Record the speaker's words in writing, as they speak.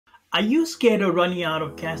Are you scared of running out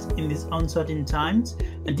of cash in these uncertain times?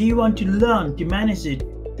 And do you want to learn to manage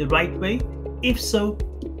it the right way? If so,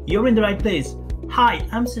 you're in the right place. Hi,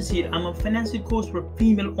 I'm Shishir. I'm a financial coach for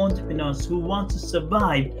female entrepreneurs who want to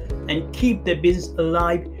survive and keep their business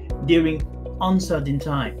alive during uncertain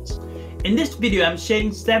times. In this video, I'm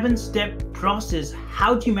sharing 7-step process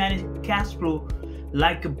how to manage cash flow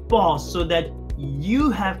like a boss so that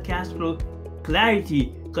you have cash flow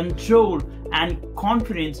clarity, control, and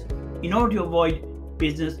confidence in order to avoid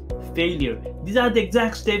business failure. These are the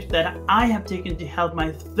exact steps that I have taken to help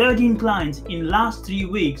my 13 clients in last 3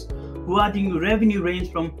 weeks who are doing revenue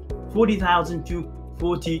range from 40,000 to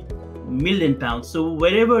 40 million pounds. So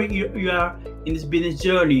wherever you are in this business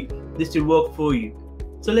journey, this will work for you.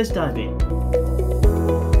 So let's dive in.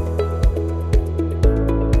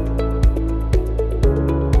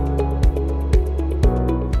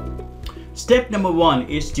 Step number 1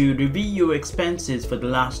 is to review your expenses for the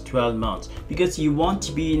last 12 months because you want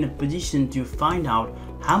to be in a position to find out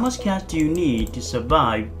how much cash do you need to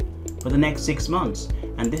survive for the next 6 months.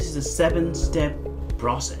 And this is a 7-step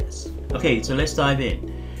process. Okay, so let's dive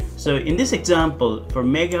in. So in this example for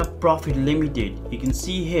Mega Profit Limited, you can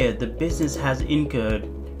see here the business has incurred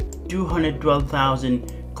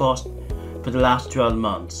 212,000 cost for the last 12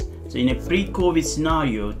 months. So in a pre-COVID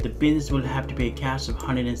scenario, the business will have to pay cash of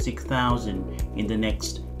 106,000 in the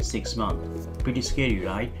next 6 months. Pretty scary,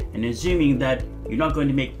 right? And assuming that you're not going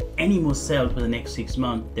to make any more sales for the next 6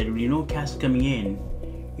 months, there will be no cash coming in,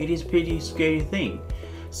 it is pretty scary thing.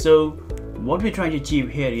 So what we're trying to achieve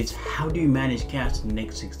here is how do you manage cash in the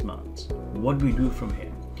next 6 months? What do we do from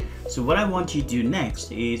here? So what I want you to do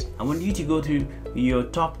next is I want you to go through your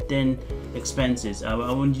top 10 expenses. I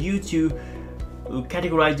want you to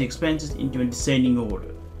categorize the expenses into a descending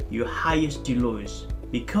order, your highest to lowest,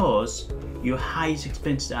 because your highest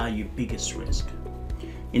expenses are your biggest risk.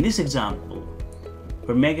 In this example,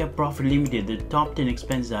 for Mega Profit Limited, the top 10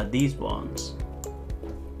 expenses are these ones,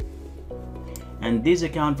 and these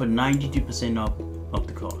account for 92% of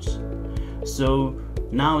the cost. So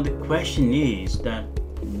now the question is that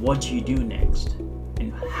what do you do next,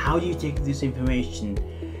 and how do you take this information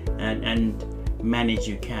and manage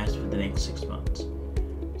your cash for the next 6 months?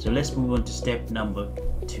 So let's move on to step number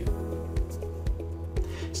 2.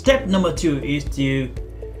 Step number 2 is to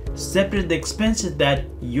separate the expenses that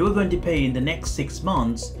you're going to pay in the next 6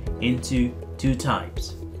 months into 2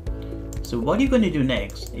 types. So what you're going to do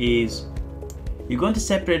next is you're going to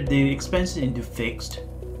separate the expenses into fixed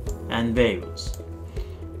and variables.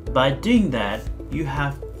 By doing that, you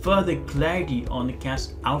have further clarity on the cash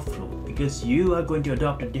outflow because you are going to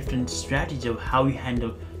adopt a different strategy of how you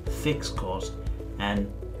handle fixed cost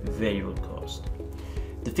and variable cost.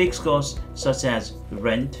 The fixed costs such as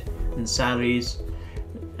rent and salaries,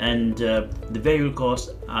 and the variable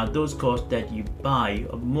costs are those costs that you buy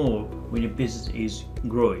more when your business is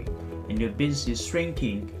growing, and your business is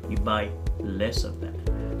shrinking, you buy less of that.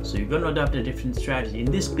 So you're going to adopt a different strategy.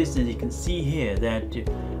 In this business, you can see here that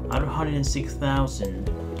out of 106,000,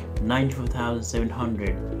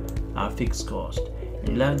 94,700 are fixed cost and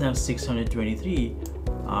 11,623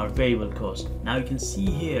 are variable cost. Now you can see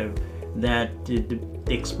here that the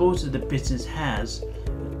exposure the business has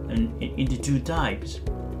into 2 types,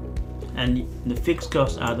 and the fixed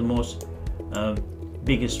costs are the most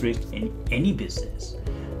biggest risk in any business.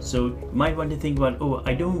 So you might want to think about, oh,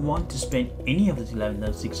 I don't want to spend any of this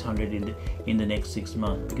 11,600 in the next 6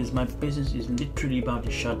 months because my business is literally about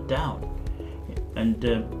to shut down, and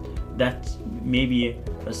that's maybe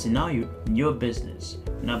a scenario in your business.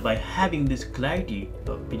 Now by having this clarity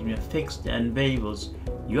between fixed and variables,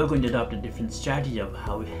 you're going to adopt a different strategy of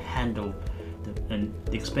how you handle the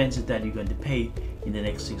expenses that you're going to pay in the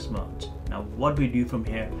next 6 months. Now what we do from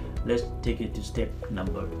here, let's take it to step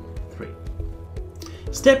number 3.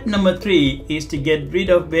 Step number 3 is to get rid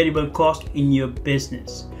of variable cost in your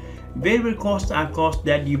business. Variable costs are costs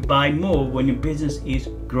that you buy more when your business is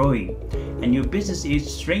growing and your business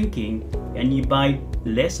is shrinking and you buy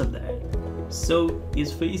less of that. So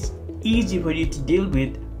it's easy for you to deal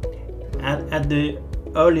with at the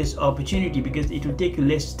earliest opportunity because it will take you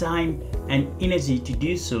less time and energy to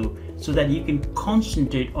do so that you can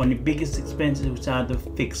concentrate on the biggest expenses, which are the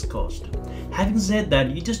fixed cost. Having said that,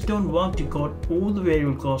 you just don't want to cut all the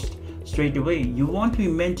variable costs straight away. You want to be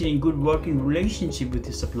maintaining good working relationship with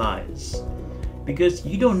your suppliers because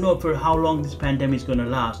you don't know for how long this pandemic is going to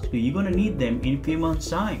last. You're going to need them in a few months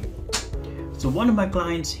time. So one of my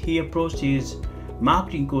clients, he approached his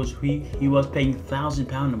marketing coach. He was paying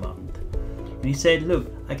 £1,000 a month, and he said,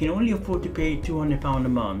 look, I can only afford to pay £200 a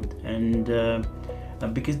month, and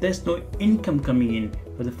because there's no income coming in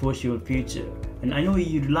for the foreseeable future, and I know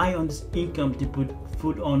you rely on this income to put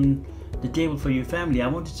food on the table for your family. I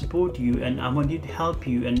want to support you, and I want you to help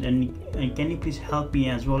you, and can you please help me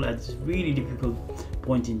as well at this really difficult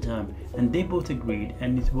point in time? And they both agreed,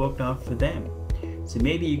 and it worked out for them. So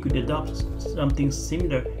maybe you could adopt something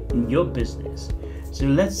similar in your business. So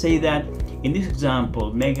let's say that in this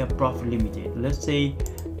example, Mega Profit Limited, let's say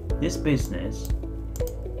this business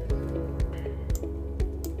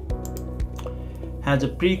has a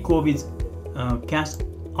pre-COVID cash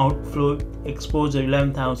outflow exposure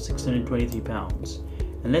 £11,623,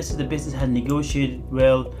 and let's say the business has negotiated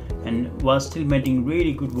well and while still maintaining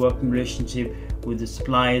really good working relationship with the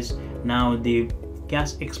suppliers. Now the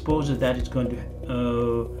cash exposure that is going to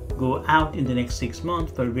go out in the next 6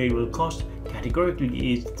 months for variable cost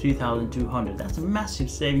categorically is 3,200. That's a massive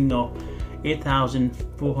saving of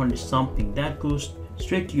 8,400 something. That goes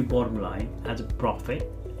straight to your bottom line as a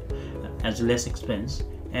profit, as less expense,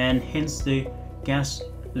 and hence the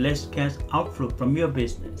less cash outflow from your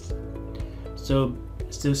business. So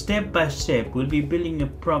step by step we'll be building a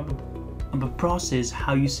process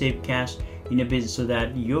how you save cash in a business so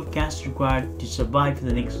that your cash required to survive for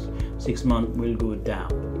the next 6 months will go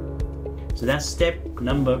down. So that's step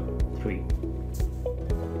number 3.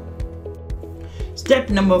 Step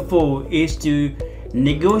number 4 is to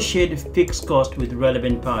negotiate fixed cost with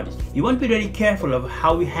relevant parties. You want to be very careful of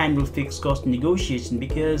how you handle fixed cost negotiation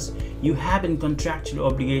because you have a contractual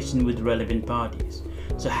obligation with relevant parties.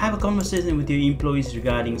 So have a conversation with your employees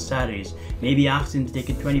regarding salaries. Maybe ask them to take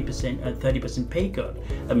a 20% or 30% pay cut,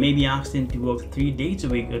 or maybe ask them to work 3 days a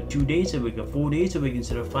week or 2 days a week or 4 days a week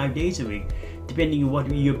instead of 5 days a week, depending on what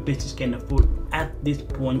your business can afford at this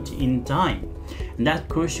point in time. And that's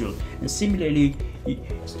crucial. And similarly,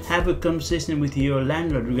 have a conversation with your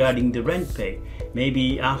landlord regarding the rent pay.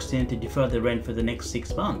 Maybe ask them to defer the rent for the next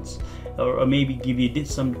 6 months, or maybe give you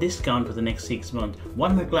some discount for the next 6 months.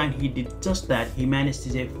 One of my clients, he did just that. He managed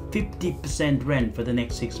to save 50% rent for the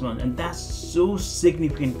next 6 months, and that's so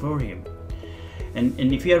significant for him. And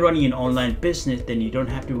if you're running an online business, then you don't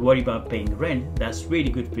have to worry about paying rent. That's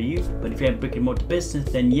really good for you. But if you have a brick and mortar business,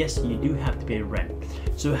 then yes, you do have to pay rent.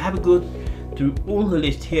 So have a go through all the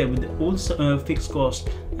list here with all fixed costs,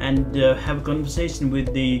 and have a conversation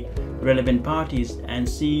with the relevant parties and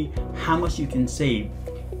see how much you can save,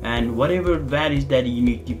 and whatever values that you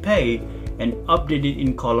need to pay, and update it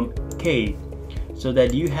in column K so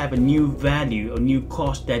that you have a new value or new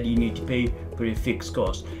cost that you need to pay for your fixed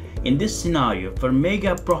cost. In this scenario for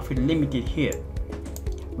Mega Profit Limited here,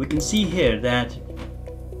 we can see here that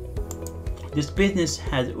this business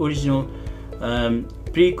has original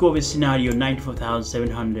pre-COVID scenario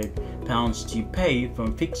 £94,700 to pay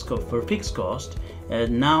from fixed cost,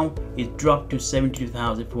 and now it dropped to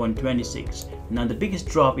 72,426. Now the biggest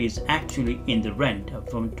drop is actually in the rent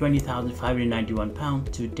from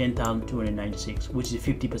 £20,591 to £10,296, which is a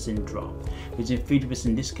 50% drop, which is a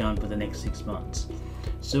 50% discount for the next 6 months.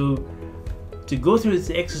 So to go through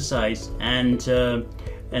this exercise and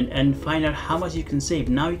find out how much you can save,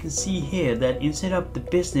 now you can see here that instead of the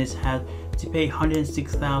business has to pay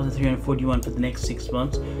 $106,341 for the next 6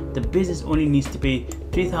 months, the business only needs to pay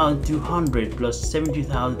 $3,200 plus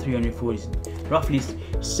 $72,340, roughly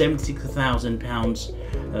 £76,000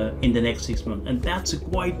 in the next 6 months, and that's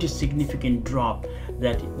quite a significant drop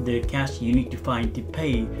that the cash you need to find to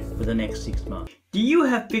pay for the next 6 months. Do you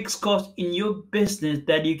have fixed costs in your business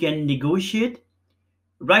that you can negotiate?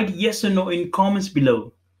 Write yes or no in comments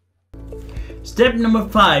below. Step number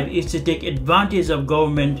 5 is to take advantage of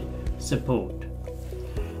government support.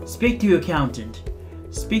 Speak to your accountant,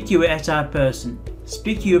 speak to your HR person,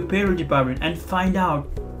 speak to your payroll department, and find out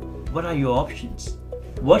what are your options.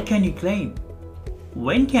 What can you claim?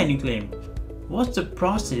 When can you claim? What's the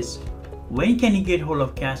process? When can you get hold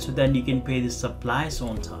of cash so that you can pay the suppliers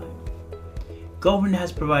on time? Government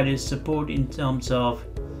has provided support in terms of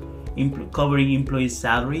covering employees'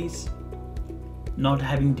 salaries, not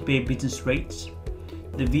having to pay business rates,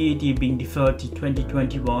 the VAT being deferred to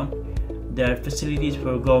 2021. There are facilities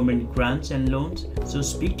for government grants and loans. So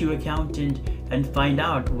speak to your accountant and find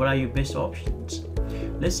out what are your best options.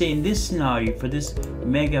 Let's say in this scenario for this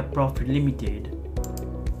Mega Profit Limited,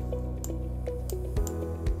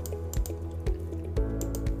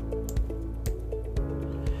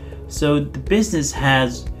 so the business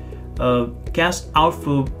has a cash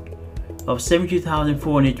outflow of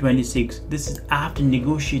 72,426. This is after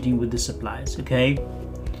negotiating with the suppliers. Okay,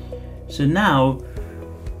 so now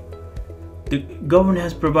the government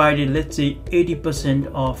has provided, let's say, 80%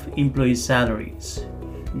 of employees' salaries.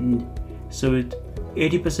 So it's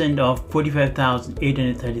 80% of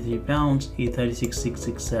 £45,833 is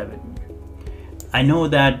 36,667. I know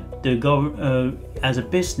that as a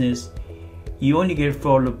business, you only get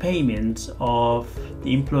furlough payments of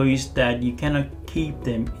the employees that you cannot keep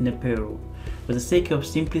them in a payroll. For the sake of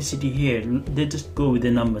simplicity here, let's just go with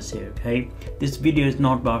the numbers here, okay? This video is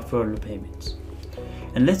not about furlough payments.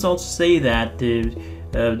 And let's also say that the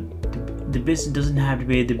business doesn't have to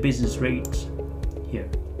pay the business rates here.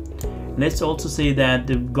 Let's also say that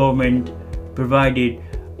the government provided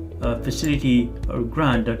a facility or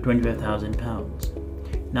grant of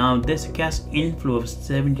 £25,000. Now there's a cash inflow of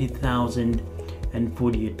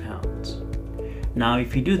 £70,048. Now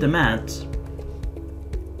if you do the maths,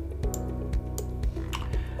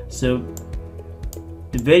 so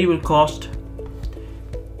the variable cost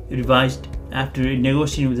revised after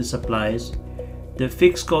negotiating with the suppliers, the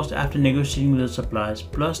fixed cost after negotiating with the suppliers,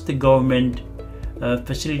 plus the government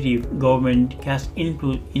facility, government cash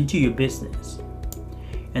inflow into your business,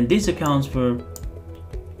 and this accounts for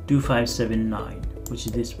 2579, which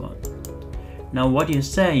is this one. Now what you're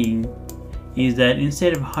saying is that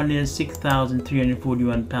instead of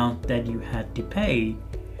 £106,341 that you had to pay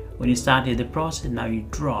when you started the process, now you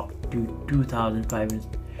dropped to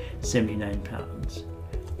 £2,579.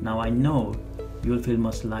 Now I know you'll feel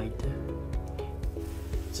much lighter.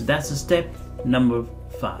 So that's the step number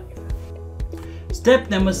 5. Step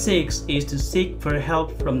number 6 is to seek for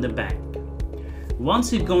help from the bank.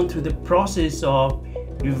 Once you've gone through the process of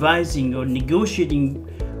revising or negotiating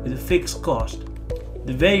with the fixed cost,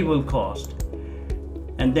 the variable cost,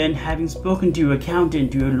 and then having spoken to your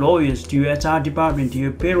accountant, to your lawyers, to your HR department, to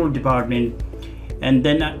your payroll department, and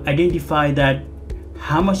then identify that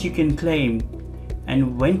how much you can claim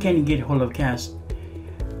and when can you get hold of cash,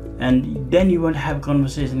 and then you want to have a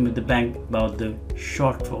conversation with the bank about the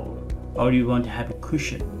shortfall, or you want to have a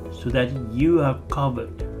cushion so that you are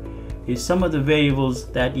covered. If some of the variables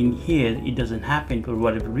that in here it doesn't happen for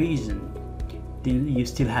whatever reason, then you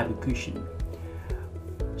still have a cushion.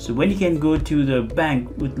 So when you can go to the bank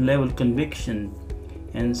with level conviction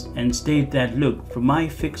and state that, look, for my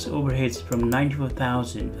fixed overheads from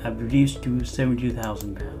 94,000 I've reduced to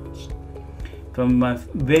 72,000 pounds. From my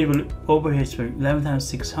variable overheads from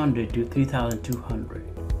 11,600 to 3,200.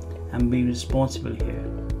 I'm being responsible here.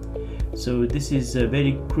 So this is a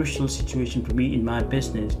very crucial situation for me in my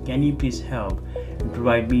business. Can you please help and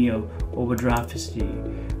provide me an overdraft facility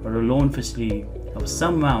or a loan facility of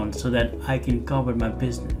some amount so that I can cover my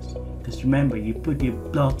business? Because remember, you put your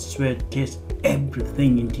blood, sweat, tears,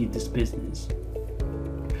 everything into this business.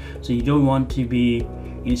 So you don't want to be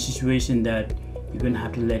in a situation that you're going to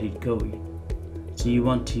have to let it go. So you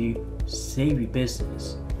want to save your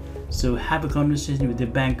business. So have a conversation with the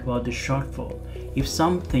bank about the shortfall. If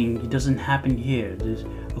something doesn't happen here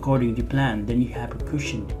according to plan, then you have a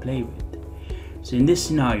cushion to play with. So in this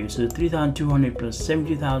scenario, so 3,200 plus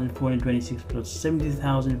 70,426 plus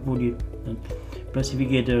 70,048 plus if you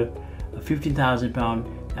get a £15,000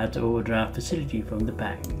 as the overdraft facility from the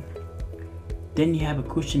bank, then you have a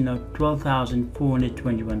cushion of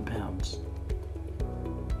 £12,421.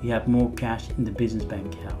 You have more cash in the business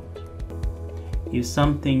bank account. If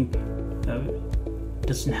something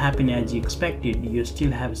doesn't happen as you expected, you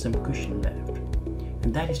still have some cushion left,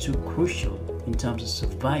 and that is so crucial in terms of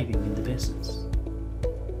surviving in the business.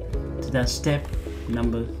 So that's step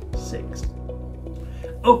number 6.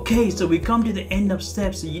 Okay, so we come to the end of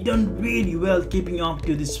steps. So you've done really well keeping up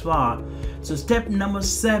to this far. So step number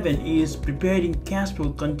 7 is preparing cash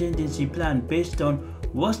flow contingency plan based on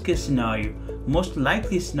worst case scenario, most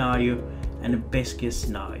likely scenario, and a best case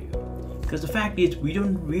scenario. Because the fact is, we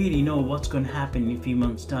don't really know what's going to happen in a few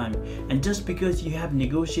months' time. And just because you have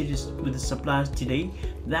negotiated with the suppliers today,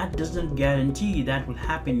 that doesn't guarantee that will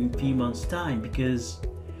happen in a few months' time, because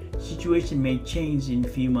situation may change in a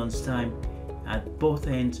few months' time at both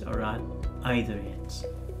ends or at either ends.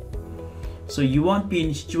 So you won't be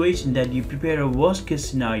in a situation that you prepare a worst case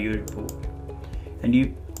scenario report, and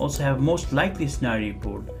you also have most likely scenario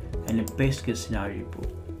report and a best case scenario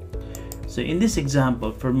report. So in this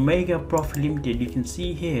example for Mega Profit Limited, you can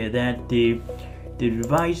see here that the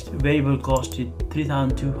revised variable cost is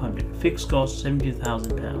 3,200, fixed cost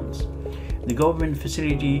 £70,000. The government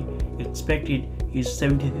facility expected is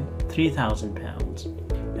 £73,000,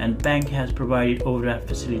 and bank has provided overdraft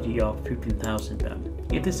facility of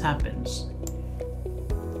 £15,000. If this happens,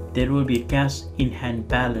 there will be a cash in hand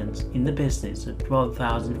balance in the business of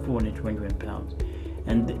 £12,421,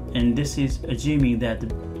 and this is assuming that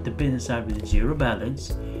the business starts with a zero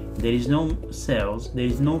balance. There is no sales, there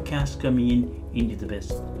is no cash coming into the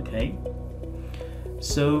business. Okay,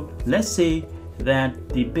 so let's say that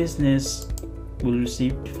the business will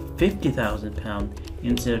receive £50,000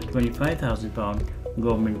 instead of £25,000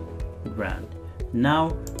 government grant. Now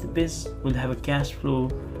the business will have a cash flow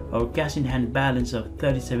or cash in hand balance of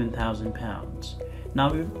 £37,000.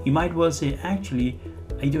 Now you might well say, actually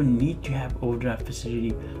I don't need to have overdraft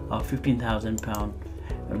facility of £15,000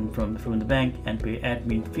 from the bank and pay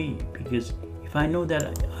admin fee, because if I know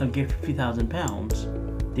that I'll get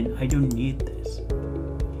 £50,000, then I don't need this.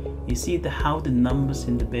 You see how the numbers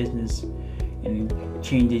in the business and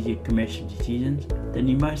changes your commercial decisions. Then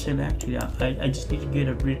you might say, actually I just need to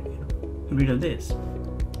get rid of this.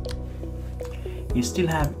 You still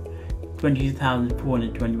have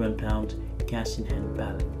 £22,421 cash in hand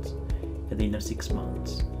balance at the end of 6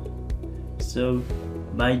 months. So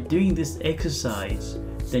by doing this exercise,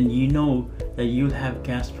 then you know that you'll have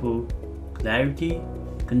cash flow clarity,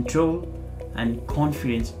 control, and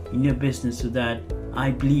confidence in your business, so that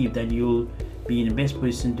I believe that you'll be in the best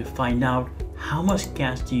position to find out how much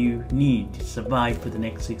cash do you need to survive for the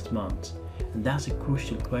next 6 months. And that's a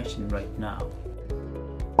crucial question right now.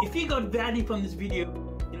 If you got value from this video,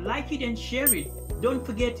 like it and share it. Don't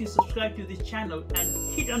forget to subscribe to this channel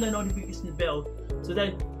and hit on the notification bell so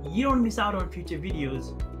that you don't miss out on future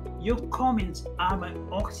videos. Your comments are my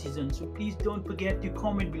oxygen, so please don't forget to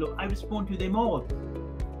comment below. I respond to them all.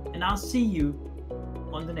 And I'll see you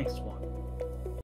on the next one.